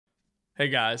Hey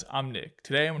guys, I'm Nick.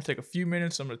 Today I'm going to take a few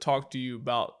minutes. I'm going to talk to you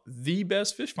about the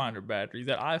best fish finder battery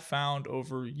that I've found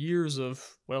over years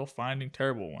of, well, finding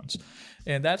terrible ones.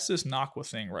 And that's this Nocqua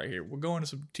thing right here. We'll go into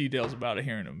some details about it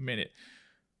here in a minute.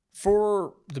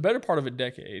 For the better part of a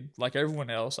decade, like everyone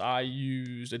else, I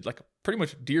used like a pretty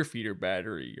much deer feeder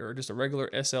battery or just a regular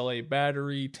SLA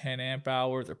battery, 10 amp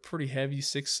hour. They're pretty heavy,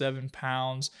 6-7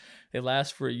 pounds. They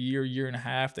last for a year, year and a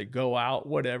half. They go out,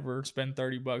 whatever. Spend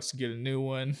 $30 to get a new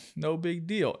one. No big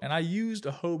deal. And I used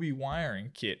a Hobie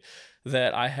wiring kit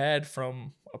that I had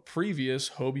from a previous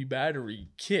Hobie battery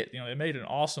kit. They made an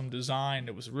awesome design.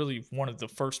 It was really one of the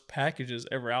first packages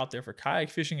ever out there for kayak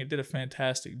fishing. It did a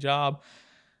fantastic job.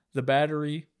 The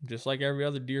battery, just like every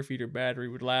other deer feeder battery,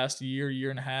 would last a year, year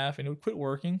and a half, and it would quit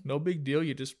working. No big deal.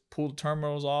 You just pull the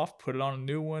terminals off, put it on a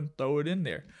new one, throw it in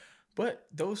there. But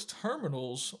those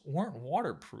terminals weren't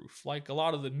waterproof. Like a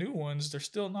lot of the new ones, they're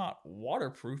still not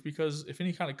waterproof because if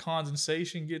any kind of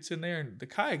condensation gets in there, and the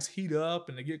kayaks heat up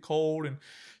and they get cold, and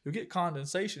you'll get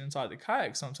condensation inside the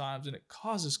kayak sometimes, and it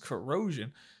causes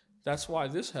corrosion. That's why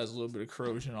this has a little bit of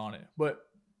corrosion on it. But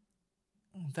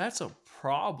that's a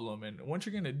problem. And once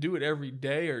you're going to do it every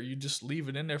day or you just leave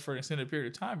it in there for an extended period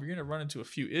of time, you're going to run into a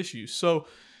few issues. So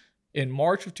in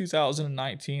March of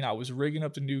 2019, I was rigging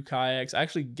up the new kayaks. I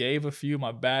actually gave a few of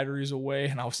my batteries away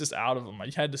and I was just out of them. I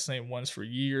had the same ones for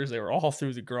years. They were all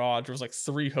through the garage. There was like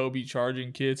 3 Hobie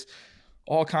charging kits,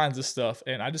 all kinds of stuff.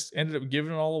 And I just ended up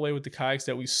giving it all away with the kayaks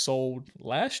that we sold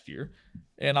last year.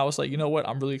 And I was like, you know what?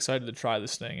 I'm really excited to try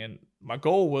this thing. And my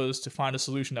goal was to find a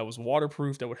solution that was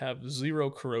waterproof, that would have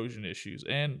 0 corrosion issues.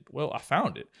 And, well, I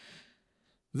found it.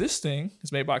 This thing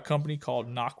is made by a company called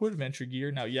Nocqua Adventure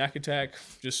Gear. Now, Yak Attack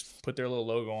just put their little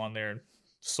logo on there and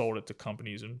sold it to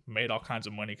companies and made all kinds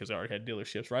of money because they already had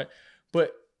dealerships, right?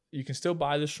 But you can still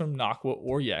buy this from Nocqua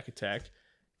or Yak Attack,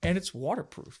 and it's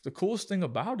waterproof. The coolest thing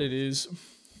about it is,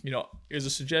 there's a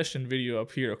suggestion video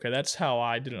up here. Okay, that's how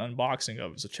I did an unboxing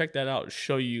of it. So check that out to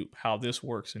show you how this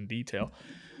works in detail.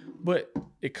 But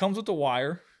it comes with a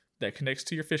wire that connects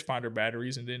to your fish finder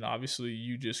batteries, and then obviously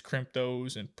you just crimp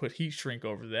those and put heat shrink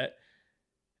over that.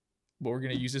 But we're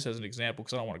going to use this as an example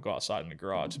because I don't want to go outside in the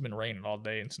garage. It's been raining all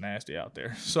day and it's nasty out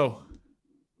there. So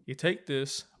you take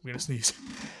this. I'm going to sneeze.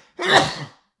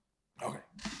 Okay,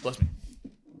 bless me.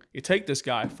 You take this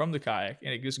guy from the kayak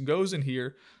and it just goes in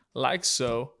here like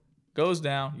so, goes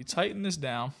down. You tighten this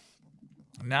down.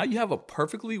 Now you have a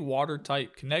perfectly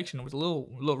watertight connection with a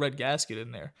little red gasket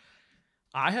in there.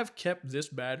 I have kept this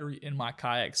battery in my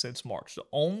kayak since March. The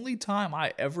only time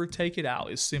I ever take it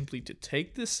out is simply to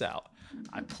take this out.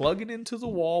 I plug it into the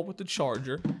wall with the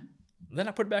charger. Then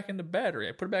I put it back in the battery.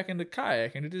 I put it back in the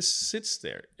kayak and it just sits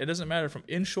there. It doesn't matter from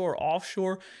inshore,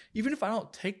 offshore. Even if I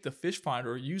don't take the fish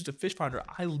finder or use the fish finder,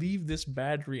 I leave this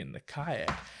battery in the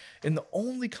kayak. And the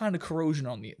only kind of corrosion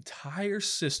on the entire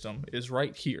system is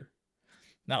right here.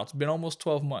 Now, it's been almost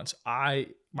 12 months. My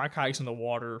kayak's in the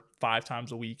water 5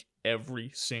 times a week,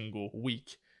 every single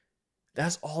week.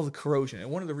 That's all the corrosion. And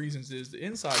one of the reasons is the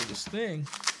inside of this thing,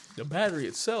 the battery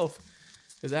itself,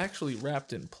 is actually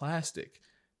wrapped in plastic.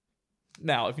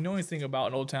 Now, if you know anything about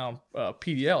an Old Town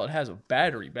PDL, it has a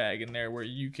battery bag in there where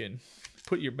you can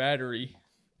put your battery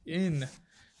in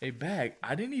a bag.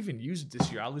 I didn't even use it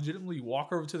this year. I legitimately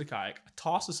walk over to the kayak, I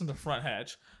toss this in the front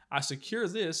hatch, I secure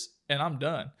this, and I'm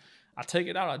done. I take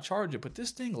it out, I charge it, but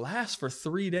this thing lasts for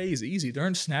 3 days easy.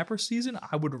 During snapper season,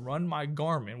 I would run my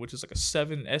Garmin, which is like a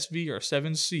 7SV or a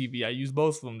 7CV. I used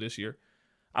both of them this year.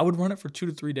 I would run it for 2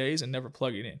 to 3 days and never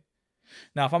plug it in.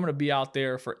 Now, if I'm going to be out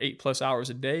there for 8+ hours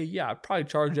a day, yeah, I'd probably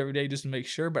charge every day just to make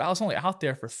sure, but I was only out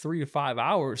there for 3 to 5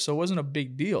 hours, so it wasn't a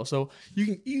big deal. So you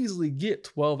can easily get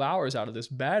 12 hours out of this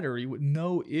battery with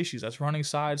no issues. That's running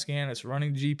side scan, it's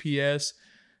running GPS.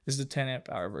 This is the 10 amp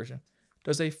hour version.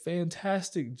 Does a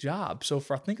fantastic job. So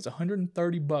for, I think it's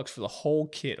 $130 for the whole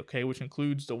kit, okay, which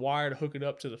includes the wire to hook it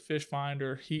up to the fish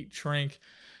finder, heat shrink,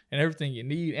 and everything you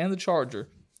need, and the charger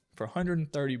for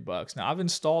 $130. Now, I've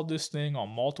installed this thing on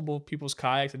multiple people's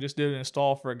kayaks. I just did an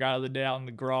install for a guy the other day out in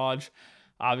the garage.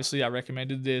 Obviously, I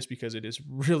recommended this because it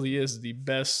really is the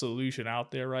best solution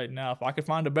out there right now. If I could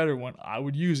find a better one, I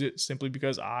would use it simply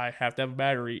because I have to have a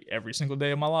battery every single day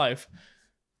of my life.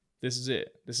 This is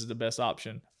it. This is the best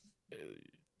option.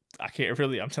 I can't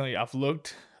really, I'm telling you, I've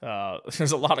looked.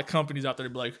 There's a lot of companies out there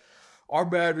that be like, our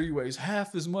battery weighs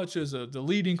half as much as the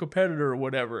leading competitor or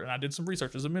whatever. And I did some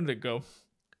research just a minute ago,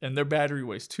 and their battery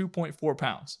weighs 2.4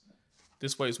 pounds.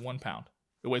 This weighs 1 pound.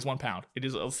 It weighs 1 pound. It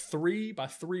is a 3 by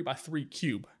 3 by 3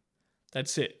 cube.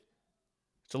 That's it.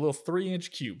 It's a little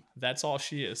 3-inch cube. That's all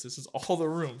she is. This is all the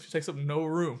room. She takes up no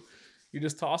room. You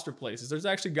just toss their places. There's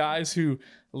actually guys who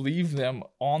leave them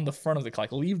on the front of the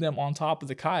kayak, leave them on top of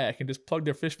the kayak and just plug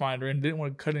their fish finder in. Didn't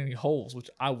want to cut any holes, which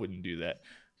I wouldn't do that.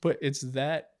 But it's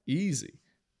that easy.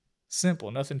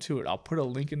 Simple, nothing to it. I'll put a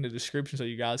link in the description so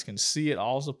you guys can see it. I'll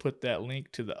also put that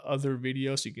link to the other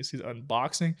video so you can see the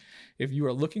unboxing. If you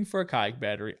are looking for a kayak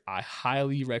battery, I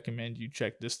highly recommend you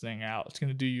check this thing out. It's going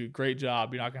to do you a great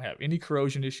job. You're not going to have any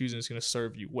corrosion issues, and it's going to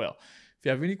serve you well. If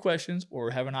you have any questions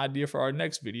or have an idea for our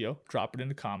next video, drop it in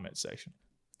the comment section.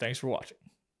 Thanks for watching.